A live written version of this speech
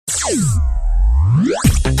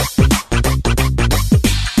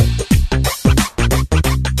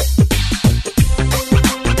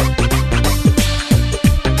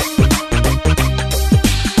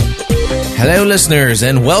Hello, listeners,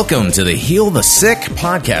 and welcome to the Heal the Sick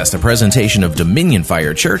podcast, a presentation of Dominion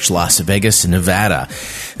Fire Church, Las Vegas, Nevada.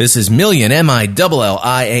 This is Millian,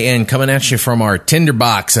 M-I-L-L-I-A-N, coming at you from our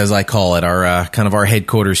tinderbox, as I call it, our kind of our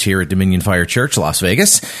headquarters here at Dominion Fire Church, Las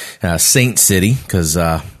Vegas, Saint City, because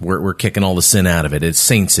we're kicking all the sin out of it. It's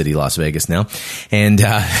Saint City, Las Vegas now. And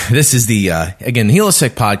this is the, again, Heal the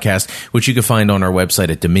Sick podcast, which you can find on our website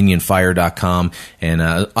at dominionfire.com and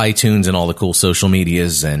iTunes and all the cool social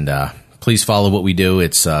medias, and please follow what we do.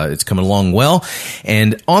 It's coming along well.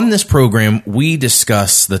 And on this program, we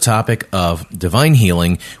discuss the topic of divine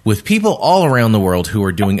healing with people all around the world who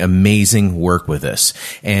are doing amazing work with us.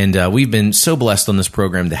 And we've been so blessed on this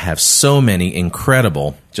program to have so many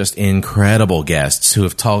incredible guests who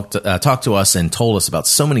have talked to us and told us about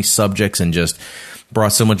so many subjects and just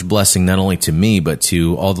brought so much blessing not only to me, but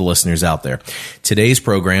to all the listeners out there. Today's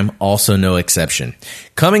program, also no exception.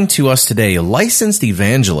 Coming to us today, a licensed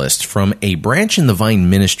evangelist from a branch in the Vine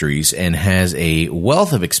Ministries and has a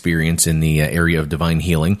wealth of experience in the area of divine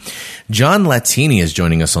healing. John Latini is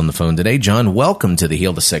joining us on the phone today. John, welcome to the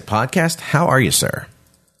Heal the Sick podcast. How are you, sir?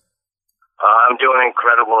 I'm doing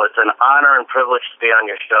incredible. It's an honor and privilege to be on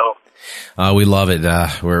your show. We love it.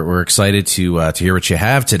 We're excited to hear what you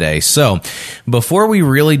have today. So, before we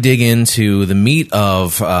really dig into the meat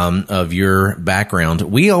of your background,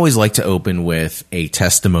 we always like to open with a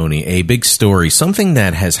testimony, a big story, something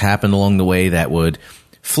that has happened along the way that would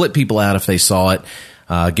flip people out if they saw it.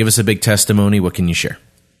 Give us a big testimony. What can you share?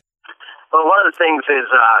 Well, one of the things is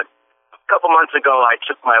a couple months ago, I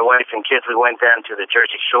took my wife and kids. We went down to the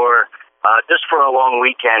Jersey Shore just for a long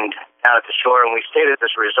weekend down at the shore, and we stayed at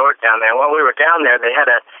this resort down there. And while we were down there, they had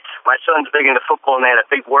my son's big into football, and they had a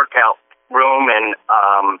big workout room and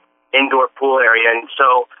indoor pool area. And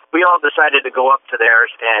so we all decided to go up to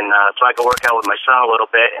theirs, and so I could work out with my son a little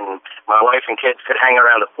bit, and my wife and kids could hang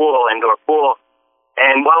around the pool, indoor pool.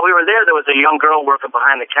 And while we were there was a young girl working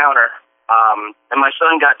behind the counter, and my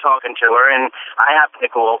son got talking to her, and I happened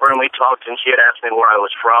to go over, and we talked, and she had asked me where I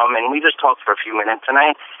was from, and we just talked for a few minutes, and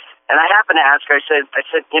I happened to ask her, I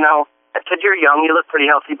said, you're young, you look pretty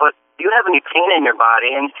healthy, but do you have any pain in your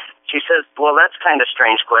body? And she says, well, that's kind of a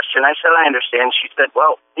strange question. I said, I understand. She said,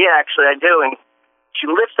 well, yeah, actually I do. And she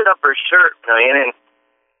lifted up her shirt, and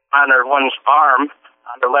on her one's arm,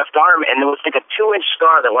 on her left arm, and there was like a 2-inch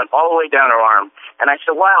scar that went all the way down her arm. And I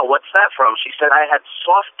said, wow, what's that from? She said, I had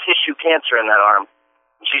soft tissue cancer in that arm.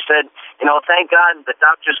 She said, thank God the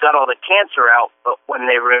doctors got all the cancer out, but when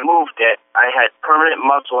they removed it, I had permanent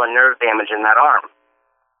muscle and nerve damage in that arm.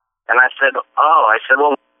 And I said,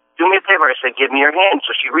 well, do me a favor. I said, give me your hand.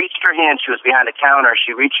 So she reached her hand. She was behind the counter.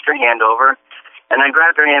 She reached her hand over, and I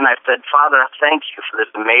grabbed her hand. I said, Father, thank you for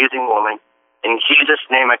this amazing woman. In Jesus'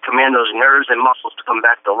 name, I command those nerves and muscles to come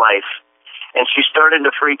back to life. And she started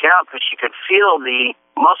to freak out because she could feel the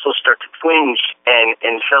muscles start to twinge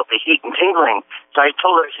and felt the heat and tingling. So I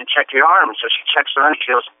told her, I said, check your arm. So she checks her arm.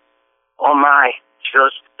 She goes, oh my. She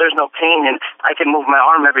goes, there's no pain, and I can move my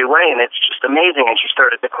arm every way, and it's just amazing. And she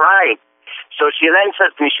started to cry. So she then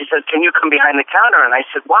said to me, she said, can you come behind the counter? And I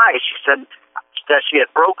said, why? She said that she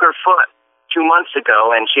had broke her foot 2 months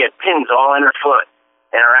ago, and she had pins all in her foot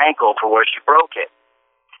and her ankle for where she broke it.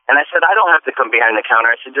 And I said, I don't have to come behind the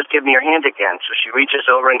counter. I said, just give me your hand again. So she reaches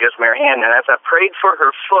over and gives me her hand. And as I prayed for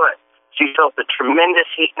her foot, she felt the tremendous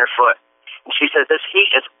heat in her foot. And she said, this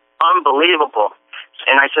heat is unbelievable.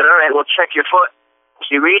 And I said, all right, well, check your foot.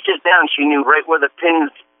 She reaches down. She knew right where the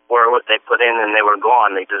pins were, what they put in, and they were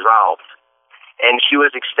gone. They dissolved. And she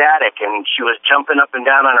was ecstatic, and she was jumping up and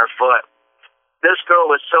down on her foot. This girl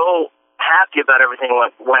was so happy about everything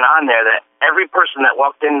went on there that every person that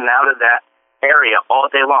walked in and out of that area all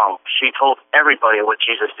day long, she told everybody what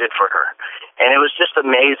Jesus did for her. And it was just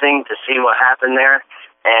amazing to see what happened there.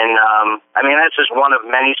 And, that's just one of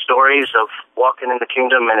many stories of walking in the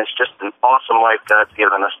kingdom, and it's just an awesome life God's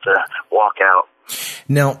given us to walk out.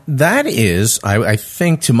 Now, that is, I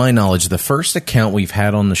think, to my knowledge, the first account we've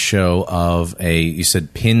had on the show of you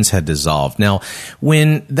said pins had dissolved. Now,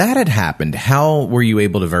 when that had happened, how were you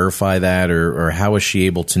able to verify that, or how was she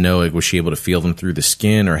able to know? Was she able to feel them through the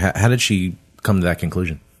skin, or how did she come to that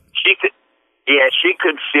conclusion? She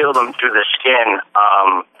could feel them through the skin.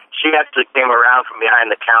 She actually came around from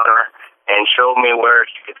behind the counter and showed me where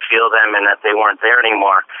she could feel them and that they weren't there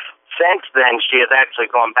anymore. Since then, she has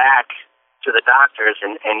actually gone back to the doctors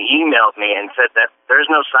and emailed me and said that there's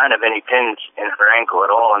no sign of any pins in her ankle at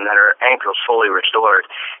all and that her ankle's fully restored.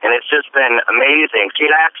 And it's just been amazing.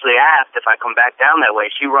 She'd actually asked if I come back down that way.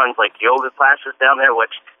 She runs like yoga classes down there,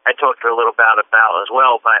 which I talked to her a little about as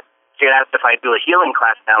well, but she had asked if I'd do a healing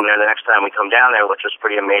class down there the next time we come down there, which was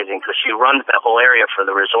pretty amazing because she runs that whole area for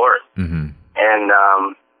the resort. Mm-hmm. And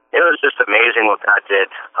it was just amazing what God did.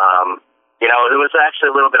 There was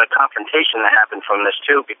actually a little bit of confrontation that happened from this,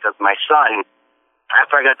 too, because my son,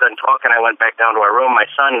 after I got done talking, I went back down to our room. My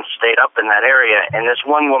son stayed up in that area, and this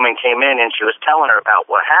one woman came in, and she was telling her about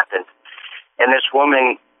what happened. And this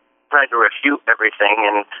woman tried to refute everything,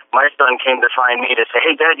 and my son came to find me to say,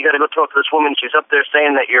 hey, Dad, you got to go talk to this woman. She's up there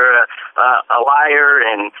saying that you're a liar,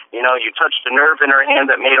 and, you touched a nerve in her hand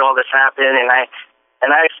that made all this happen. And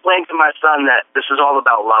I explained to my son that this is all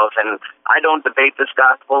about love, and I don't debate this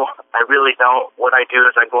gospel. I really don't. What I do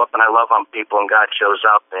is I go up and I love on people, and God shows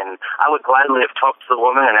up. And I would gladly have talked to the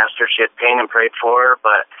woman and asked her if she had pain and prayed for her.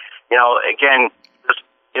 But, again,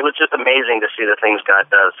 it was just amazing to see the things God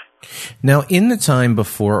does. Now, in the time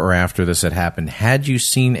before or after this had happened, had you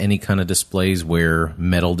seen any kind of displays where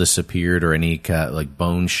metal disappeared or any like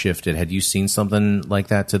bones shifted? Had you seen something like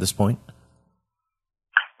that to this point?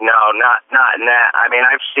 No, not in that. I mean,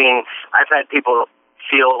 I've had people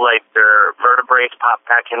feel like their vertebrae pop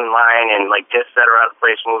back in line and like discs that are out of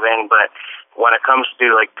place move in, but when it comes to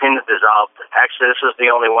like pins dissolved, actually this is the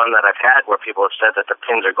only one that I've had where people have said that the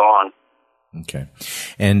pins are gone. Okay.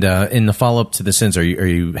 And in the follow-up to the sins,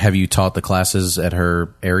 have you taught the classes at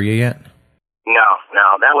her area yet? No.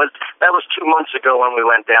 That was 2 months ago when we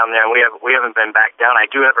went down there, and we haven't been back down. I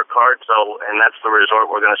do have her card, and that's the resort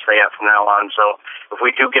we're going to stay at from now on. So if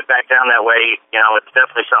we do get back down that way, it's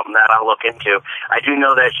definitely something that I'll look into. I do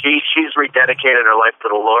know that she's rededicated her life to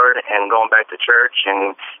the Lord and going back to church,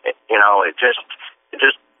 and it just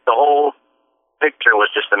the whole picture was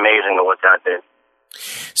just amazing of what God did.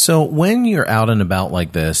 So when you're out and about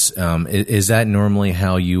like this, is that normally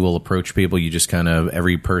how you will approach people? You just kind of,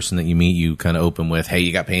 every person that you meet, you kind of open with, hey,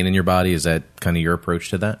 you got pain in your body? Is that kind of your approach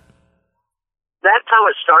to that? That's how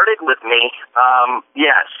it started with me.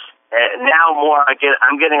 Yes. Now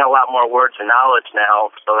I'm getting a lot more words of knowledge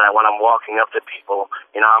now, so that when I'm walking up to people,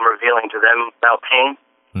 I'm revealing to them about pain.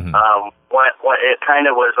 Mm-hmm. What it kind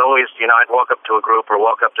of was always, I'd walk up to a group or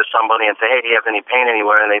walk up to somebody and say, hey, do you have any pain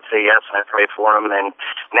anywhere? And they'd say yes, and I'd pray for them. And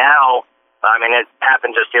now, it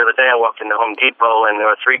happened just the other day. I walked into Home Depot, and there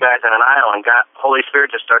were 3 guys in an aisle, and Holy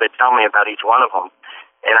Spirit just started telling me about each one of them.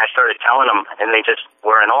 And I started telling them, and they just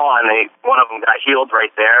were in awe, and one of them got healed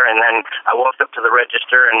right there. And then I walked up to the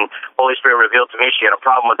register, and Holy Spirit revealed to me she had a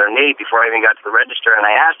problem with her knee before I even got to the register. And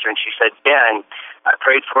I asked her, and she said, yeah, and I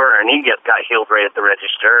prayed for her, and knee got healed right at the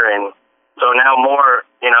register. And so now more,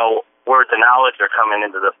 words of knowledge are coming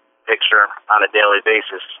into the picture on a daily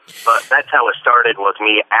basis. But that's how it started, was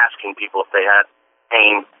me asking people if they had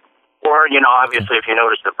pain. Or, obviously if you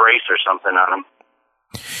noticed a brace or something on them.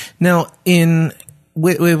 Now,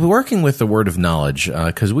 we're working with the word of knowledge,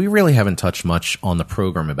 because we really haven't touched much on the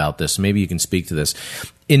program about this. Maybe you can speak to this.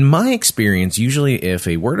 In my experience, usually if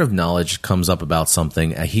a word of knowledge comes up about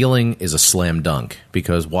something, a healing is a slam dunk,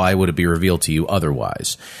 because why would it be revealed to you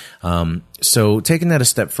otherwise? So taking that a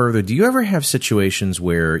step further, do you ever have situations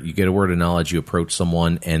where you get a word of knowledge, you approach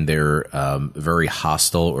someone, and they're very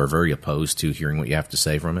hostile or very opposed to hearing what you have to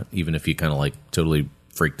say from it, even if you kind of like totally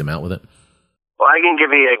freak them out with it? Well, I can give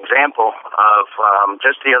you an example of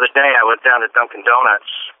just the other day I went down to Dunkin' Donuts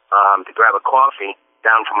to grab a coffee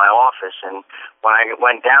down from my office, and when I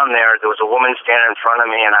went down there was a woman standing in front of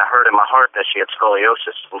me, and I heard in my heart that she had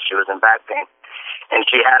scoliosis and she was in back pain. And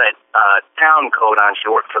she had a town coat on. She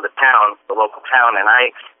worked for the town, the local town, and I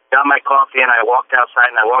got my coffee and I walked outside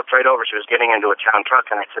and I walked right over. She was getting into a town truck,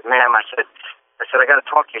 and I said, ma'am, I said, I got to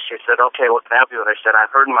talk to you. She said, okay, what can I help you with? I said, I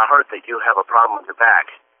heard in my heart that you have a problem with your back.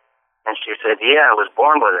 And she said, yeah, I was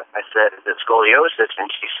born with it. I said, is it scoliosis? And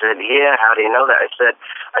she said, yeah, how do you know that? I said,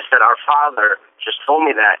 our father just told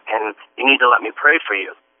me that, and you need to let me pray for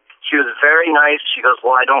you. She was very nice. She goes,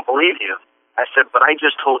 well, I don't believe you. I said, but I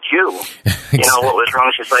just told you, what was wrong.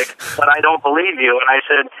 She's like, but I don't believe you. And I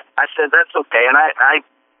said, that's okay. And I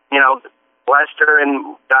blessed her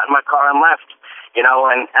and got in my car and left, and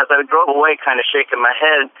as I drove away kind of shaking my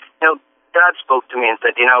head, God spoke to me and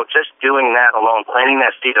said, just doing that alone, planting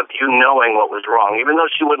that seed of you knowing what was wrong, even though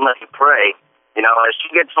she wouldn't let you pray, as she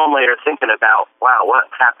gets home later thinking about, wow, what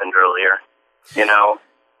happened earlier,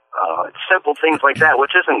 simple things like that,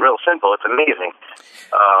 which isn't real simple. It's amazing.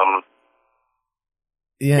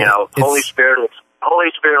 Holy Spirit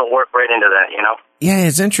will work right into that, Yeah,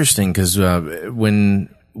 it's interesting because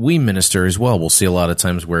when we minister as well. We'll see a lot of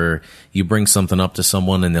times where you bring something up to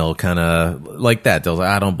someone and they'll kind of like that. They'll,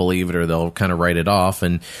 I don't believe it, or they'll kind of write it off.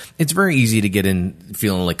 And it's very easy to get in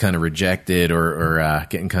feeling like kind of rejected or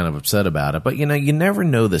getting kind of upset about it. But, you never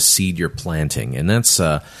know the seed you're planting. And that's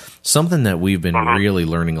something that we've been really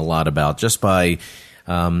learning a lot about just by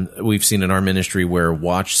we've seen in our ministry where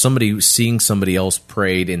seeing somebody else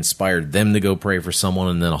prayed inspired them to go pray for someone,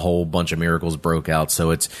 and then a whole bunch of miracles broke out.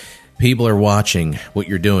 So it's people are watching what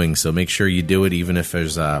you're doing, so make sure you do it, even if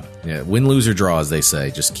there's win, lose, or draw, as they say.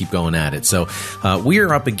 Just keep going at it. So we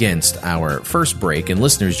are up against our first break, and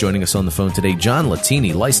listeners joining us on the phone today, John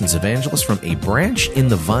Latini, licensed evangelist from A Branch in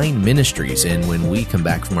the Vine Ministries. And when we come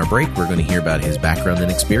back from our break, we're going to hear about his background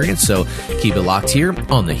and experience. So keep it locked here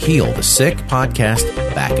on the Heal the Sick podcast.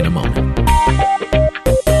 Back in a moment.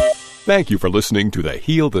 Thank you for listening to the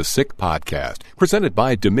Heal the Sick podcast, presented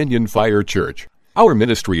by Dominion Fire Church. Our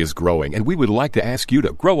ministry is growing, and we would like to ask you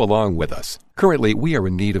to grow along with us. Currently, we are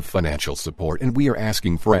in need of financial support, and we are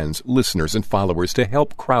asking friends, listeners, and followers to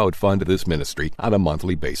help crowdfund this ministry on a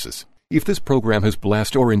monthly basis. If this program has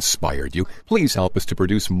blessed or inspired you, please help us to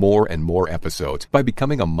produce more and more episodes by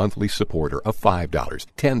becoming a monthly supporter of $5,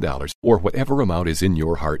 $10, or whatever amount is in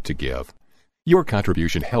your heart to give. Your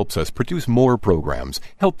contribution helps us produce more programs,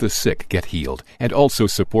 help the sick get healed, and also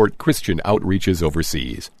support Christian outreaches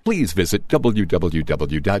overseas. Please visit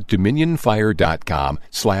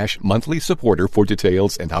www.dominionfire.com/monthly supporter for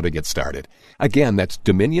details and how to get started. Again, that's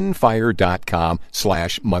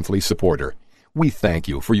dominionfire.com/monthly supporter. We thank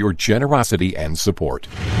you for your generosity and support.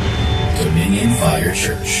 Dominion Fire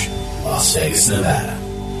Church, Las Vegas, Nevada.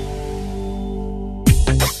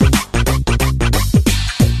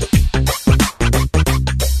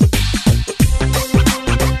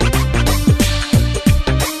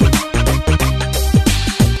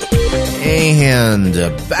 And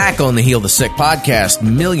back on the Heal the Sick podcast,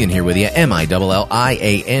 Millian here with you,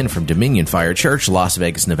 MILLIAN from Dominion Fire Church, Las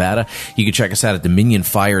Vegas, Nevada. You can check us out at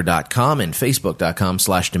dominionfire.com and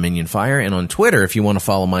facebook.com/dominionfire. And on Twitter, if you want to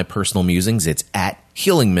follow my personal musings, it's at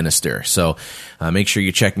Healing Minister. So make sure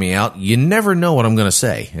you check me out. You never know what I'm going to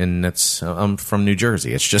say, and I'm from New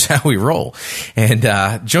Jersey. It's just how we roll. And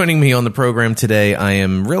joining me on the program today, I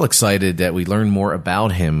am real excited that we learned more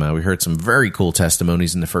about him. We heard some very cool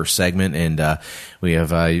testimonies in the first segment, and we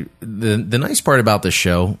have the nice part about this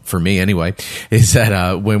show, for me anyway, is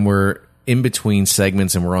that when we're in between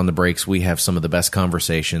segments and we're on the breaks, we have some of the best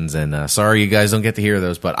conversations. And sorry you guys don't get to hear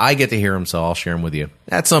those, but I get to hear them, so I'll share them with you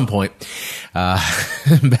at some point.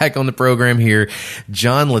 Back on the program here,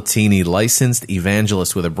 John Latini, licensed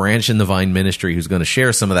evangelist with A Branch in the Vine Ministry, who's going to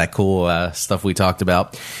share some of that cool stuff we talked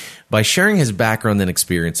about by sharing his background and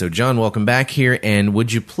experience. So John, welcome back here. And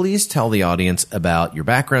would you please tell the audience about your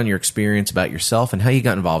background, your experience, about yourself, and how you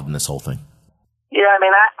got involved in this whole thing? Yeah,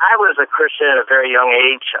 I was a Christian at a very young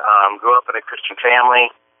age, grew up in a Christian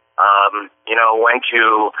family, went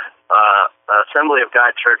to Assembly of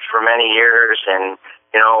God Church for many years, and,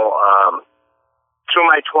 through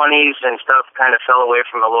my 20s and stuff, kind of fell away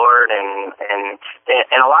from the Lord, and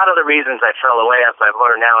a lot of the reasons I fell away, as I've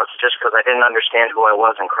learned now, is just because I didn't understand who I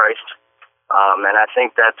was in Christ. And I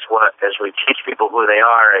think that's what, as we teach people who they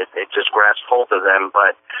are, it just grasps hold of them.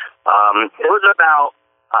 But it was about,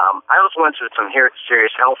 I also went through some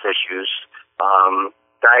serious health issues,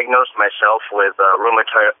 diagnosed myself with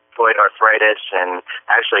rheumatoid arthritis, and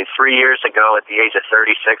actually 3 years ago, at the age of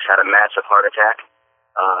 36, had a massive heart attack.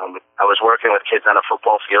 I was working with kids on a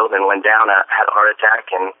football field and went down, had a heart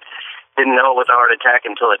attack, and didn't know it was a heart attack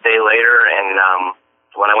until a day later. And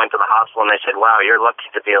when I went to the hospital, and they said, "Wow, you're lucky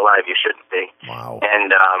to be alive. You shouldn't be." Wow.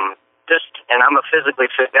 And and I'm a physically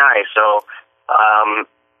fit guy, so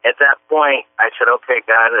at that point, I said, "Okay,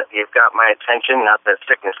 God, you've got my attention." Not that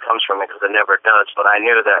sickness comes from it, because it never does, but I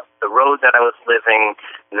knew that the road that I was living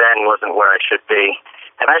then wasn't where I should be,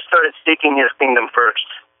 and I started seeking His kingdom first.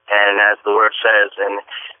 And as the word says, and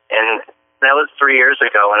that was 3 years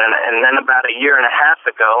ago, and then about a year and a half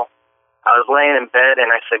ago, I was laying in bed,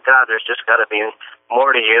 and I said, "God, there's just got to be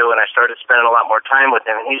more to you." And I started spending a lot more time with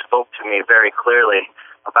Him, and He spoke to me very clearly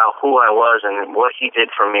about who I was and what He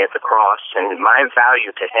did for me at the cross and my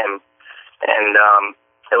value to Him. And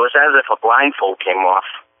it was as if a blindfold came off.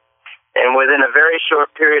 And within a very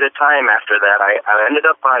short period of time after that, I ended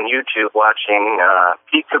up on YouTube watching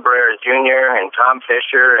Pete Cabrera Jr. and Tom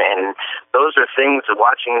Fisher, and those are things,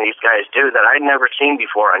 watching these guys do that I'd never seen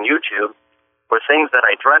before on YouTube, were things that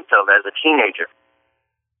I dreamt of as a teenager.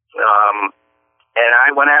 And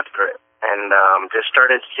I went after it, and just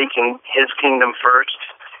started seeking His kingdom first,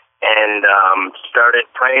 and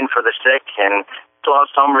started praying for the sick, and saw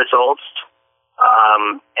some results.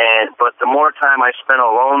 But the more time I spent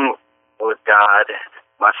alone with God,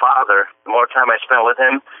 my Father, the more time I spent with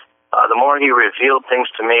Him, the more He revealed things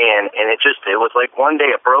to me, and it was like one day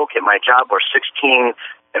it broke at my job where 16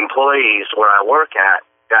 employees where I work at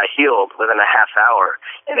got healed within a half hour,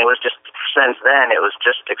 and it was just, since then, it was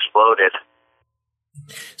just exploded.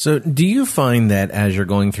 So do you find that as you're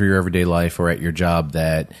going through your everyday life or at your job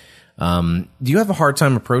that do you have a hard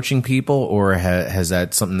time approaching people, or has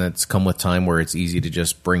that something that's come with time where it's easy to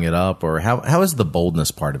just bring it up, or how has the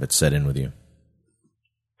boldness part of it set in with you?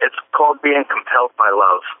 It's called being compelled by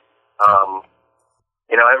love.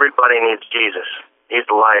 Everybody needs Jesus. He's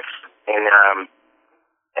the life.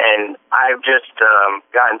 And I've just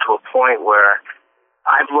gotten to a point where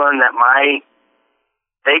I've learned that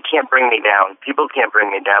they can't bring me down. People can't bring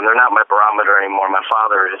me down. They're not my barometer anymore. My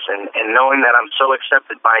Father is. And knowing that I'm so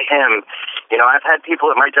accepted by Him, I've had people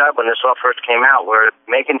at my job when this all first came out were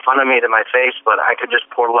making fun of me to my face, but I could just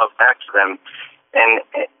pour love back to them. And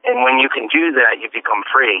when you can do that, you become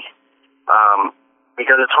free.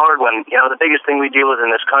 Because it's hard when, the biggest thing we deal with in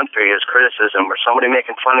this country is criticism or somebody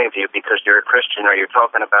making fun of you because you're a Christian or you're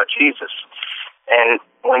talking about Jesus. And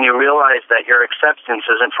when you realize that your acceptance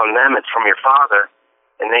isn't from them, it's from your Father,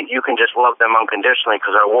 and that you can just love them unconditionally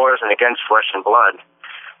because our war isn't against flesh and blood.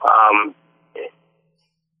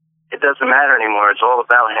 It doesn't matter anymore. It's all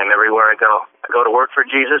about Him everywhere I go. I go to work for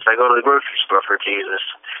Jesus. I go to the grocery store for Jesus.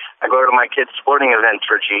 I go to my kids' sporting events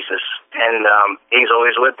for Jesus. And He's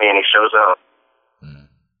always with me, and He shows up.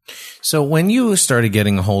 So when you started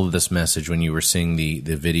getting a hold of this message, when you were seeing the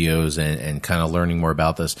videos and kind of learning more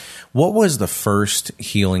about this, what was the first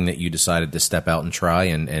healing that you decided to step out and try,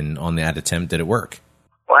 and on that attempt, did it work?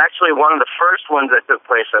 Well, actually, one of the first ones that took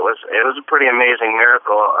place, it was a pretty amazing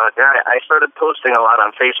miracle. I started posting a lot on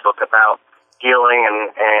Facebook about healing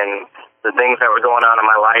and the things that were going on in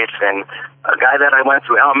my life, and a guy that I went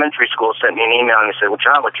through elementary school sent me an email, and he said, "Well,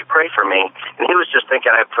 John, would you pray for me?" And he was just thinking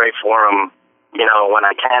I'd pray for him, when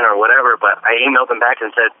I can or whatever, but I emailed him back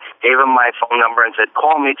and gave him my phone number and said,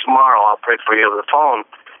 "Call me tomorrow, I'll pray for you over the phone."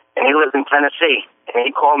 And he lives in Tennessee, and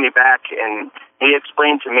he called me back, and he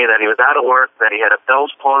explained to me that he was out of work, that he had a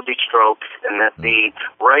Bell's palsy stroke, and that the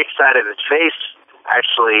right side of his face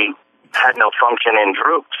actually had no function and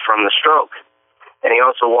drooped from the stroke. And he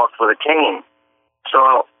also walked with a cane.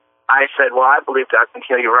 So I said, "Well, I believe God can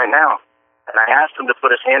heal you right now." And I asked him to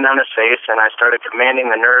put his hand on his face, and I started commanding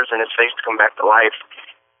the nerves in his face to come back to life.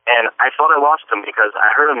 And I thought I lost him because I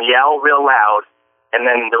heard him yell real loud, and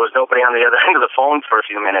then there was nobody on the other end of the phone for a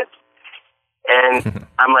few minutes. And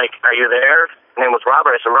I'm like, "Are you there?" His name was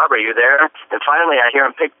Robert. I said, "Robert, are you there?" And finally I hear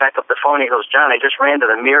him pick back up the phone. He goes, "John, I just ran to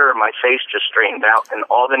the mirror. My face just straightened out, and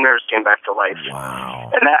all the nerves came back to life." Wow.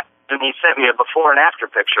 And he sent me a before and after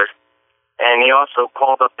picture. And he also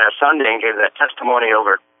called up that Sunday and gave that testimony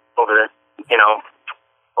over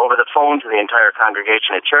the phone to the entire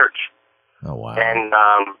congregation at church. Oh, wow. And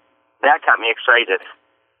that got me excited.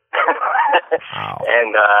 Wow.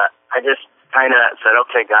 And I just kind of said,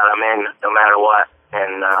 "Okay, God, I'm in no matter what."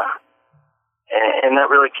 And that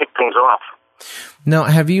really kicked things off. Now,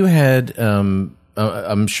 have you had,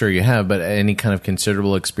 I'm sure you have, but any kind of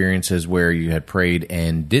considerable experiences where you had prayed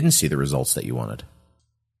and didn't see the results that you wanted?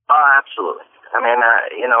 Absolutely. I mean,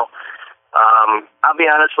 I'll be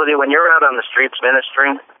honest with you, when you're out on the streets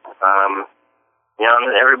ministering,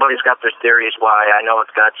 everybody's got their theories why. I know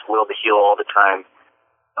it's God's will to heal all the time.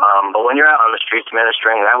 But when you're out on the streets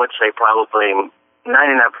ministering, I would say probably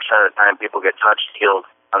 99% of the time people get touched, healed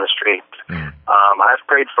on the streets. I've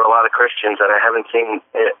prayed for a lot of Christians and I haven't seen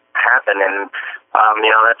it happen. And,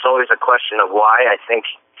 that's always a question of why. I think,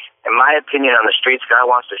 in my opinion, on the streets, God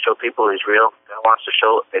wants to show people He's real. God wants to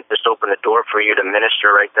just open the door for you to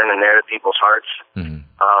minister right then and there to people's hearts. Mm-hmm.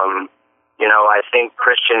 I think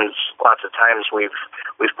Christians, lots of times we've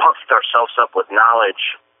puffed ourselves up with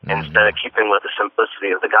knowledge instead of keeping with the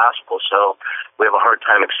simplicity of the gospel. So we have a hard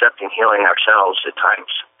time accepting healing ourselves at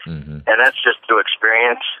times. Mm-hmm. And that's just through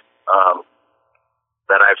experience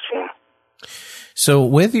that I've seen. So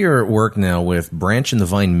with your work now with Branch and the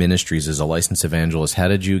Vine Ministries as a licensed evangelist, how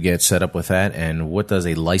did you get set up with that, and what does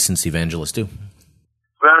a licensed evangelist do? To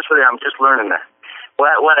be honest with you, I'm just learning that.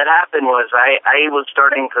 What had happened was I was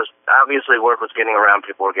starting, because obviously word was getting around,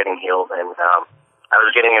 people were getting healed, and I was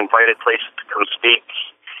getting invited places to come speak,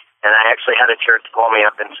 and I actually had a church call me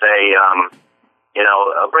up and say,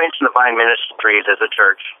 Branch and the Vine Ministries is a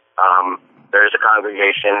church. There is a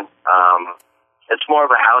congregation. It's more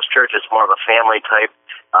of a house church. It's more of a family-type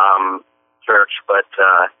church, but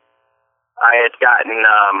I had gotten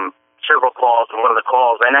several calls, and one of the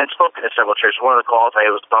calls, and I'd spoken to several churches. One of the calls, I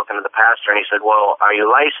was talking to the pastor, and he said, "Well, are you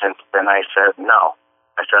licensed?" And I said, "No."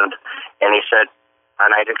 I said, and he said,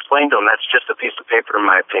 and I'd explained to him, that's just a piece of paper, in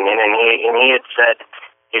my opinion. And he had said,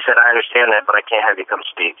 "I understand that, but I can't have you come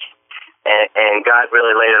speak." And God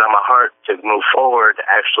really laid it on my heart to move forward,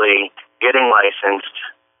 actually getting licensed,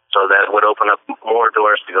 so that it would open up more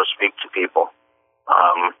doors to go speak to people.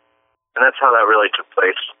 And that's how that really took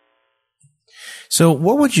place. So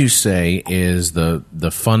what would you say is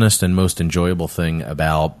the funnest and most enjoyable thing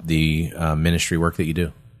about the ministry work that you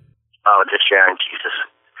do? Oh, just sharing Jesus.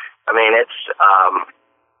 I mean, it's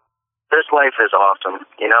this life is awesome.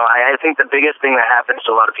 You know, I think the biggest thing that happens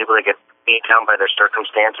to a lot of people, they get beat down by their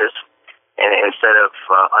circumstances, and instead of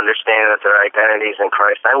understanding that their identity is in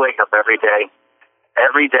Christ. I wake up every day.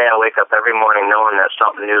 Every day I wake up every morning knowing that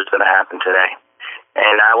something new is going to happen today.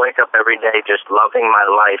 And I wake up every day just loving my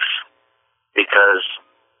life because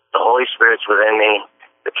the Holy Spirit's within me,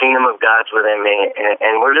 the kingdom of God's within me,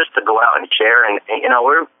 and we're just to go out and share. And you know,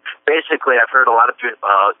 we're basically, I've heard a lot of people,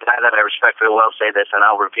 a guy that I respect very well say this, and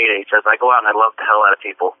I'll repeat it. He says, "I go out and I love the hell out of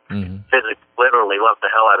people." Mm-hmm. Physically, literally love the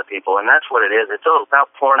hell out of people. And that's what it is. It's all about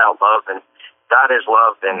pouring out love, and God is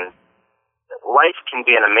love, and life can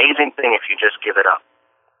be an amazing thing if you just give it up.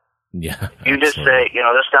 Yeah, you just say, you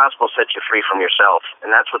know, this gospel sets you free from yourself, and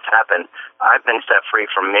that's what's happened. I've been set free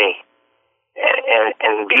from me,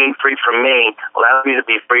 and being free from me allows me to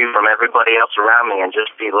be free from everybody else around me and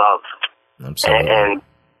just be love. Absolutely.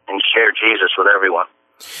 And share Jesus with everyone.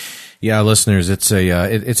 Yeah, listeners, it's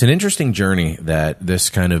an interesting journey that this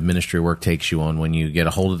kind of ministry work takes you on. When you get a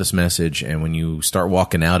hold of this message and when you start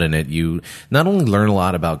walking out in it, you not only learn a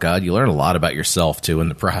lot about God, you learn a lot about yourself too in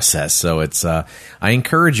the process. So it's I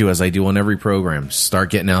encourage you, as I do on every program, start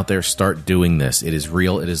getting out there, start doing this. It is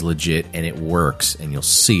real, it is legit, and it works, and you'll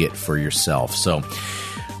see it for yourself. So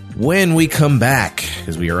when we come back,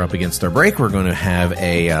 because we are up against our break, we're going to have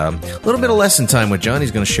a little bit of lesson time with John.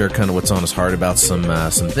 He's going to share kind of what's on his heart about some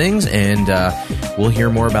things, and we'll hear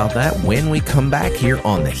more about that when we come back here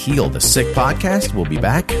on the Heal the Sick podcast. We'll be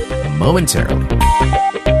back momentarily.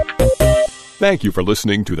 Thank you for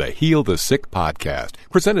listening to the Heal the Sick podcast,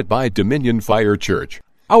 presented by Dominion Fire Church.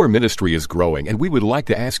 Our ministry is growing, and we would like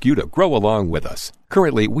to ask you to grow along with us.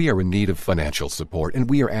 Currently, we are in need of financial support, and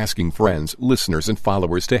we are asking friends, listeners, and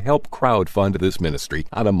followers to help crowdfund this ministry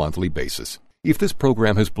on a monthly basis. If this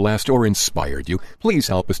program has blessed or inspired you, please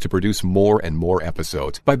help us to produce more and more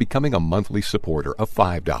episodes by becoming a monthly supporter of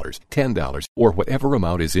 $5, $10, or whatever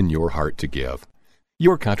amount is in your heart to give.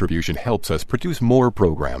 Your contribution helps us produce more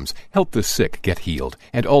programs, help the sick get healed,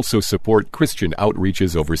 and also support Christian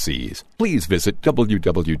outreaches overseas. Please visit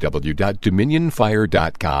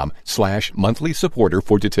www.dominionfire.com/monthly supporter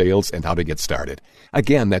for details and how to get started.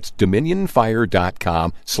 Again, that's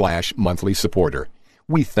dominionfire.com/monthly supporter.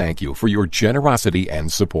 We thank you for your generosity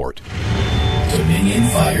and support. Dominion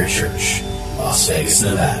Fire Church, Las Vegas,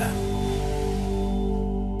 Nevada.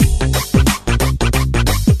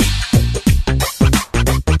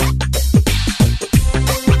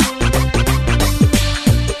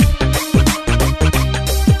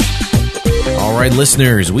 All right,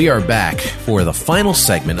 listeners, we are back for the final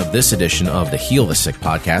segment of this edition of the Heal the Sick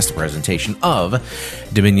podcast, a presentation of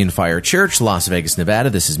Dominion Fire Church, Las Vegas, Nevada.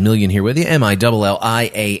 This is Millian here with you,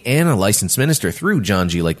 MILLIAN, a licensed minister through John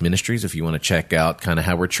G. Lake Ministries. If you want to check out kind of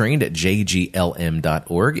how we're trained at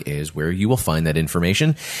jglm.org is where you will find that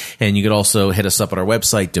information. And you could also hit us up at our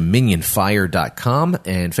website, dominionfire.com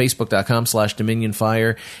and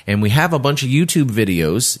facebook.com/dominionfire. And we have a bunch of YouTube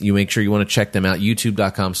videos. You make sure you want to check them out,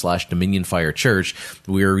 youtube.com/dominionfirechurch,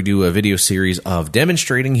 where we do a video series of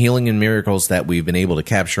demonstrating healing and miracles that we've been able to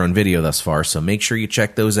capture on video thus far. So make sure you check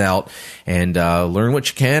those out and learn what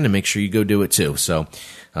you can, and make sure you go do it too. So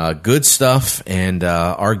good stuff. And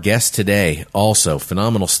our guest today, also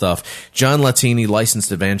phenomenal stuff, John Latini,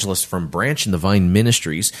 licensed evangelist from Branch and the Vine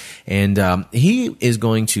Ministries. And he is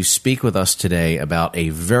going to speak with us today about a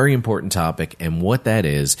very important topic. And what that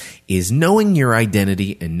is knowing your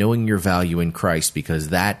identity and knowing your value in Christ, because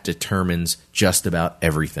that determines just about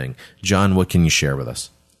everything. John, what can you share with us?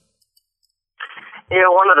 You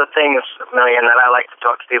know, one of the things, Millian, that I like to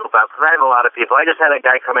talk to people about, because I have a lot of people. I just had a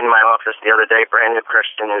guy come into my office the other day, brand new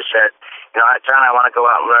Christian, who said, you know, John, I want to go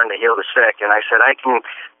out and learn to heal the sick. And I said, I can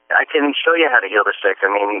show you how to heal the sick. I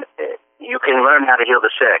mean, you can learn how to heal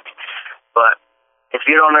the sick. But if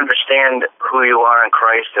you don't understand who you are in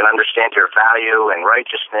Christ and understand your value and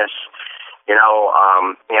righteousness,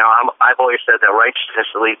 I've always said that righteousness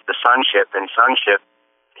leads to sonship, and sonship,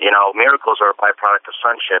 miracles are a byproduct of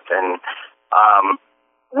sonship. And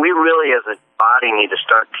we really, as a body need to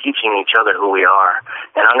start teaching each other who we are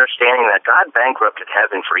and understanding that God bankrupted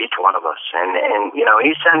heaven for each one of us. And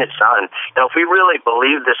he sent his son. If we really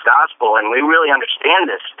believe this gospel and we really understand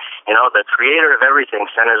this, the creator of everything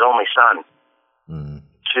sent his only son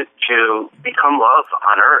to become love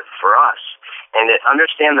on earth for us. And to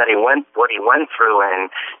understand that what he went through and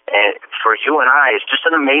for you and I is just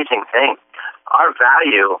an amazing thing. Our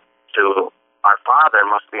value to our Father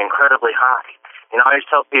must be incredibly high. I always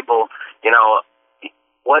tell people,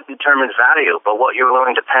 what determines value, but what you're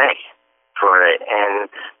willing to pay for it. And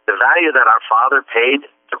the value that our Father paid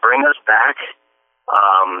to bring us back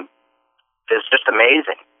is just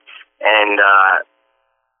amazing. And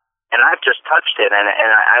I've just touched it, and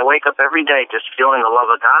I wake up every day just feeling the love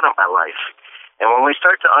of God in my life. And when we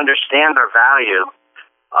start to understand our value,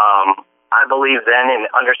 I believe then and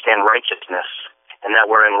understand righteousness, and that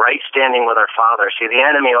we're in right standing with our Father. See, the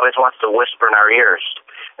enemy always wants to whisper in our ears.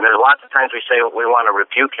 And there's lots of times we say we want to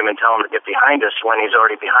rebuke him and tell him to get behind us when he's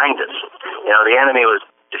already behind us. The enemy was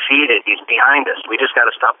defeated. He's behind us. We just got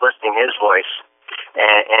to stop listening to his voice.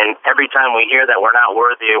 And every time we hear that we're not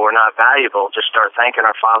worthy or we're not valuable, just start thanking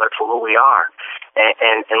our Father for who we are,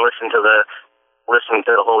 and listen to the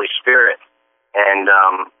Holy Spirit. And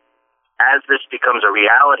as this becomes a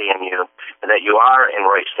reality in you, that you are in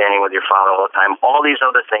right standing with your Father all the time, all these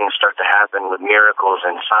other things start to happen with miracles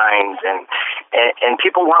and signs, and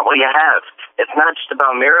people want what you have. It's not just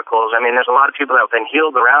about miracles. I mean, there's a lot of people that have been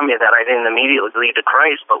healed around me that I didn't immediately lead to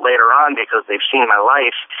Christ, but later on, because they've seen my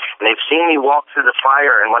life, and they've seen me walk through the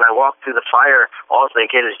fire, and when I walk through the fire, all they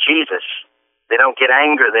get is Jesus. They don't get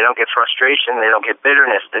anger, they don't get frustration, they don't get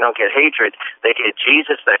bitterness, they don't get hatred. They get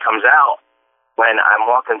Jesus that comes out. When I'm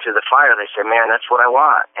walking through the fire, they say, man, that's what I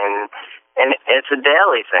want. And it's a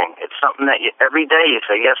daily thing. It's something that every day you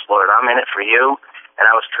say, yes, Lord, I'm in it for you, and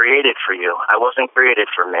I was created for you. I wasn't created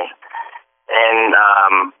for me.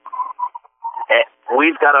 And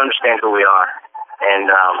we've got to understand who we are, and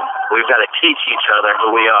we've got to teach each other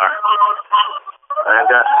who we are. I don't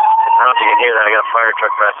know if you can hear that. I got a fire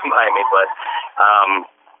truck passing by me, but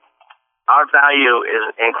our value is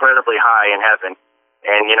incredibly high in heaven.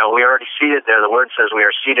 And, we already seated there. The Word says we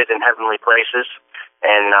are seated in heavenly places.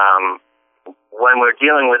 And when we're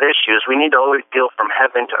dealing with issues, we need to always deal from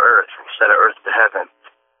heaven to earth instead of earth to heaven.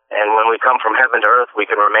 And when we come from heaven to earth, we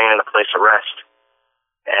can remain in a place of rest.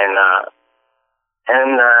 And I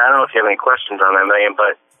don't know if you have any questions on that, Million,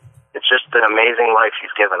 but it's just an amazing life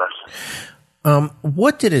He's given us.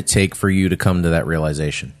 What did it take for you to come to that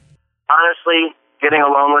realization? Honestly, getting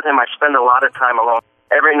alone with Him, I spend a lot of time alone.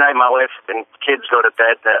 Every night my wife and kids go to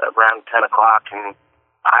bed around 10 o'clock, and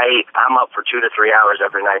I'm up for 2 to 3 hours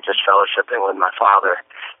every night just fellowshipping with my Father.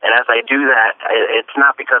 And as I do that, it's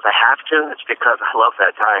not because I have to, it's because I love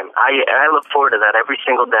that time. I look forward to that every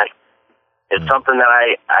single day. It's something that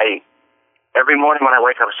I every morning when I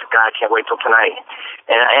wake up, I say, God, I can't wait till tonight.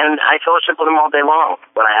 And I fellowship with Him all day long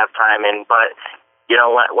when I have time. But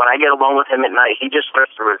when I get alone with Him at night, He just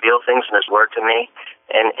starts to reveal things in His Word to me.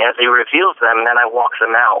 And as He reveals them, then I walk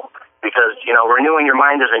them out. Because, renewing your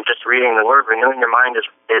mind isn't just reading the Word. Renewing your mind is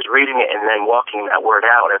reading it and then walking that Word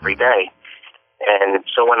out every day. And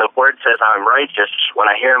so when the Word says I'm righteous, when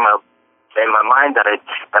I hear in my mind that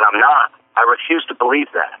I'm not, I refuse to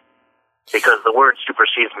believe that. Because the Word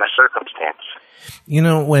supersedes my circumstance.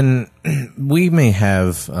 When we may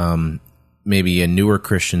have maybe newer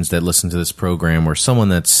Christians that listen to this program, or someone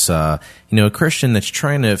that's a Christian that's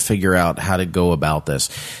trying to figure out how to go about this.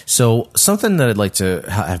 So something that I'd like to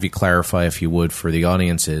have you clarify, if you would, for the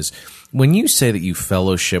audience is, when you say that you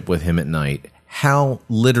fellowship with Him at night, how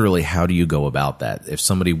do you go about that? If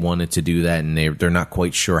somebody wanted to do that and they're not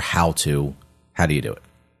quite sure how do you do it?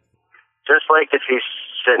 Just like if He's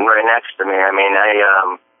sitting right next to me. I mean,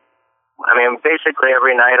 basically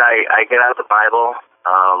every night I get out the Bible.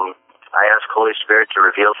 I ask Holy Spirit to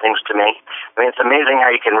reveal things to me. I mean, it's amazing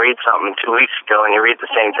how you can read something 2 weeks ago and you read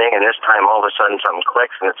the same thing, and this time all of a sudden something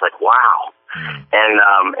clicks, and it's like, wow. And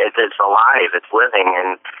it's alive, it's living.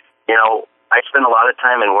 And, I spend a lot of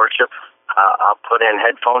time in worship. I'll put in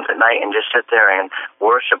headphones at night and just sit there and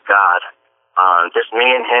worship God. Just me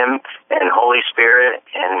and Him and Holy Spirit.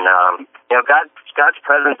 And, God's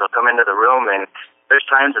presence will come into the room, and there's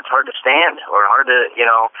times it's hard to stand or hard to,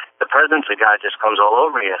 the presence of God just comes all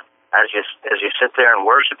over you. As you sit there and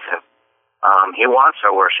worship Him. He wants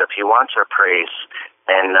our worship. He wants our praise.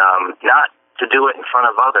 And not to do it in front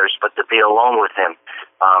of others, but to be alone with Him.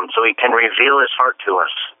 So He can reveal His heart to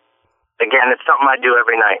us. Again, it's something I do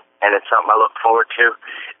every night, and it's something I look forward to.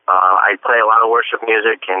 I play a lot of worship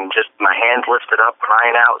music and just my hands lifted up,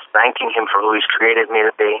 crying out, thanking Him for who He's created me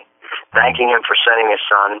to be. thanking Him for sending His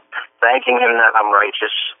Son, thanking Him that I'm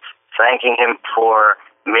righteous, thanking Him for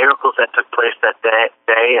miracles that took place that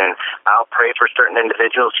day, and I'll pray for certain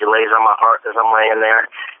individuals. He lays on my heart as I'm laying there,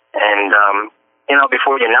 and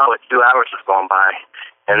before you know it, 2 hours has gone by,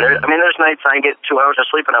 and there's nights I get 2 hours of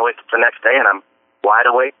sleep and I wake up the next day and I'm wide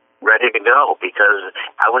awake, ready to go, because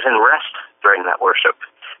I was in rest during that worship,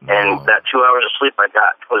 and that 2 hours of sleep I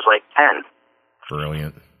got was like 10.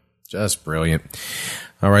 Brilliant, just brilliant.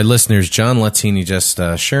 All right, listeners, John Latini just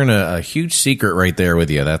sharing a huge secret right there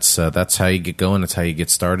with you. That's how you get going. That's how you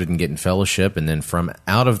get started and get in fellowship. And then from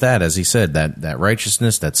out of that, as he said, that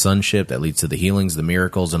righteousness, that sonship, that leads to the healings, the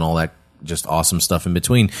miracles, and all that just awesome stuff in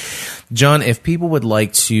between. John, if people would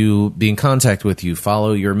like to be in contact with you,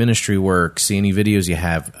 follow your ministry work, see any videos you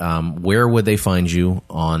have, where would they find you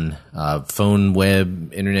on phone,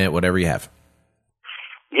 web, internet, whatever you have?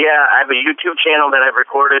 Yeah, I have a YouTube channel that I've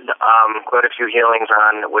recorded quite a few healings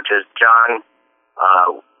on, which is John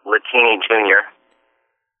Latini Jr.,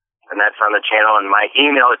 and that's on the channel. And my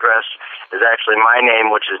email address is actually my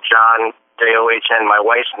name, which is John, John, my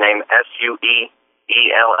wife's name,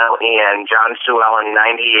 Suellen, John Suellen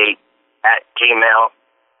 98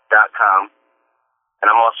 @gmail.com. And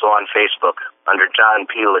I'm also on Facebook under John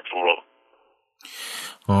P. Latini.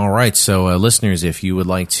 All right, so listeners, if you would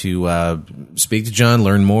like to speak to John,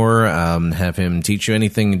 learn more, have him teach you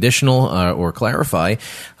anything additional or clarify,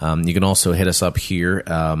 you can also hit us up here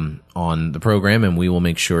on the program, and we will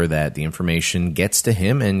make sure that the information gets to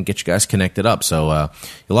him and get you guys connected up. So a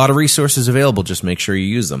lot of resources available, just make sure you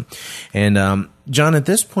use them. And John, at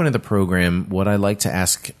this point of the program, what I like to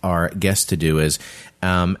ask our guests to do is,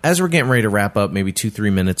 as we're getting ready to wrap up, maybe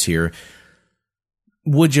 2-3 minutes here,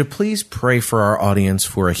 would you please pray for our audience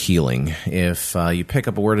for a healing? If you pick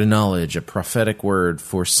up a word of knowledge, a prophetic word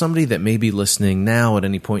for somebody that may be listening now at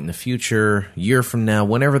any point in the future, a year from now,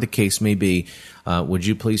 whenever the case may be, would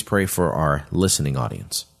you please pray for our listening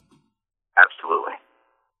audience? Absolutely.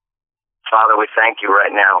 Father, we thank you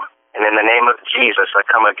right now. And in the name of Jesus, I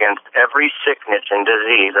come against every sickness and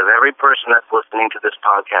disease of every person that's listening to this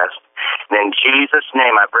podcast. And in Jesus'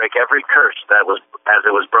 name, I break every curse that was as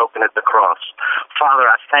it was broken at the cross. Father,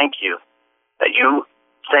 I thank you that you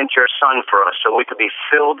sent your Son for us so we could be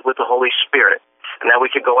filled with the Holy Spirit and that we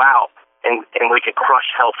could go out and we could crush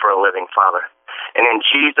hell for a living, Father. And in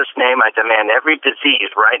Jesus' name, I demand every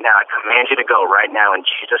disease right now. I command you to go right now in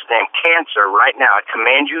Jesus' name. Cancer right now, I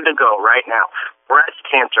command you to go right now. Breast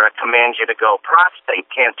cancer, I command you to go. Prostate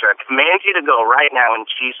cancer, I command you to go right now in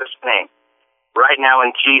Jesus' name. Right now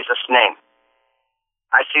in Jesus' name.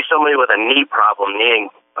 I see somebody with a knee problem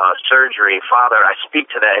needing surgery. Father, I speak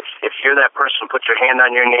to that. If you're that person, put your hand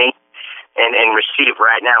on your knee and receive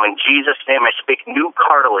right now. In Jesus' name, I speak new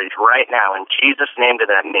cartilage right now. In Jesus' name to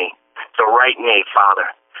that knee. The right knee,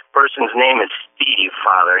 Father. Person's name is Steve,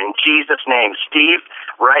 Father. In Jesus' name, Steve,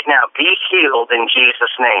 right now, be healed in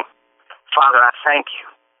Jesus' name. Father, I thank you.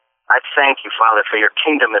 I thank you, Father, for your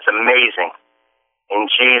kingdom is amazing. In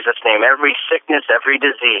Jesus' name, every sickness, every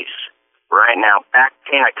disease, right now, back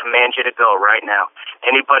pain, I command you to go right now.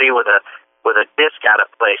 Anybody with a disc out of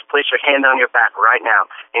place your hand on your back right now.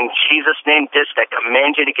 In Jesus' name, disc, I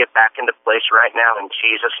command you to get back into place right now in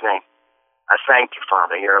Jesus' name. I thank you,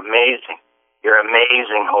 Father. You're amazing. You're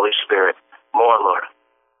amazing, Holy Spirit. More, Lord.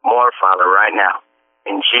 More, Father, right now.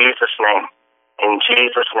 In Jesus' name. In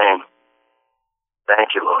Jesus' name.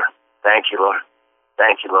 Thank you, Lord. Thank you, Lord.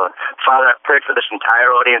 Thank you, Lord. Father, I pray for this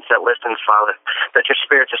entire audience that listens, Father, that your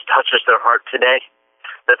Spirit just touches their heart today,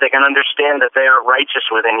 that they can understand that they are righteous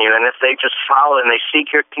within you, and if they just follow and they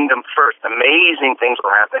seek your kingdom first, amazing things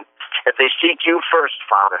will happen. If they seek you first,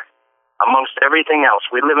 Father, amongst everything else.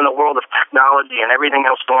 We live in a world of technology and everything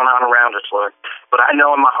else going on around us, Lord. But I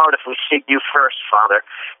know in my heart, if we seek you first, Father,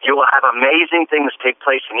 you will have amazing things take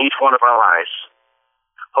place in each one of our lives.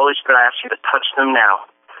 Holy Spirit, I ask you to touch them now.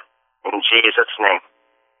 In Jesus' name.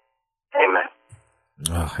 Amen.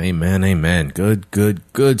 Oh, amen, amen.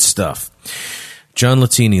 Good stuff. John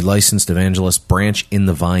Latini, licensed evangelist, Branch in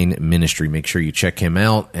the Vine Ministry. Make sure you check him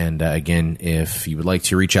out. And again, if you would like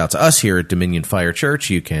to reach out to us here at Dominion Fire Church,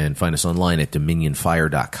 you can find us online at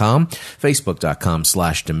dominionfire.com,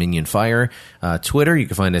 facebook.com/dominionfire, Twitter, you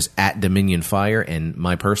can find us at Dominion Fire, and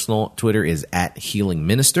my personal Twitter is at Healing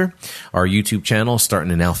Minister. Our YouTube channel is starting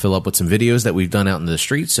to now fill up with some videos that we've done out in the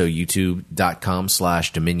street, so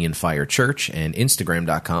youtube.com/Dominion Fire Church and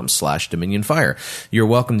instagram.com/Dominion Fire. You're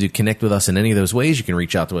welcome to connect with us in any of those ways. You can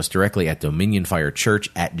reach out to us directly at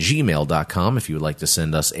dominionfirechurch@gmail.com if you would like to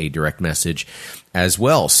send us a direct message as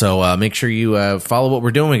well. So make sure you follow what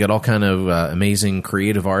we're doing. We got all kind of amazing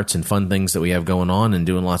creative arts and fun things that we have going on, and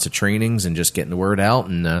doing lots of trainings and just getting the word out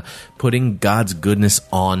and putting God's goodness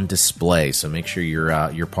on display. So make sure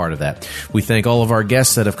you're part of that. We thank all of our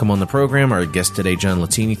guests that have come on the program. Our guest today, John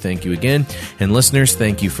Latini, thank you again. And listeners,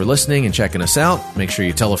 thank you for listening and checking us out. Make sure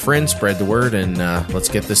you tell a friend, spread the word, and let's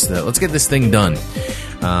get this thing done.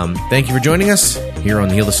 Thank you for joining us here on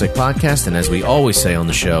the Heal the Sick podcast. And as we always say on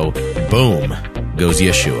the show, boom goes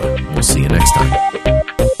Yeshua. We'll see you next time.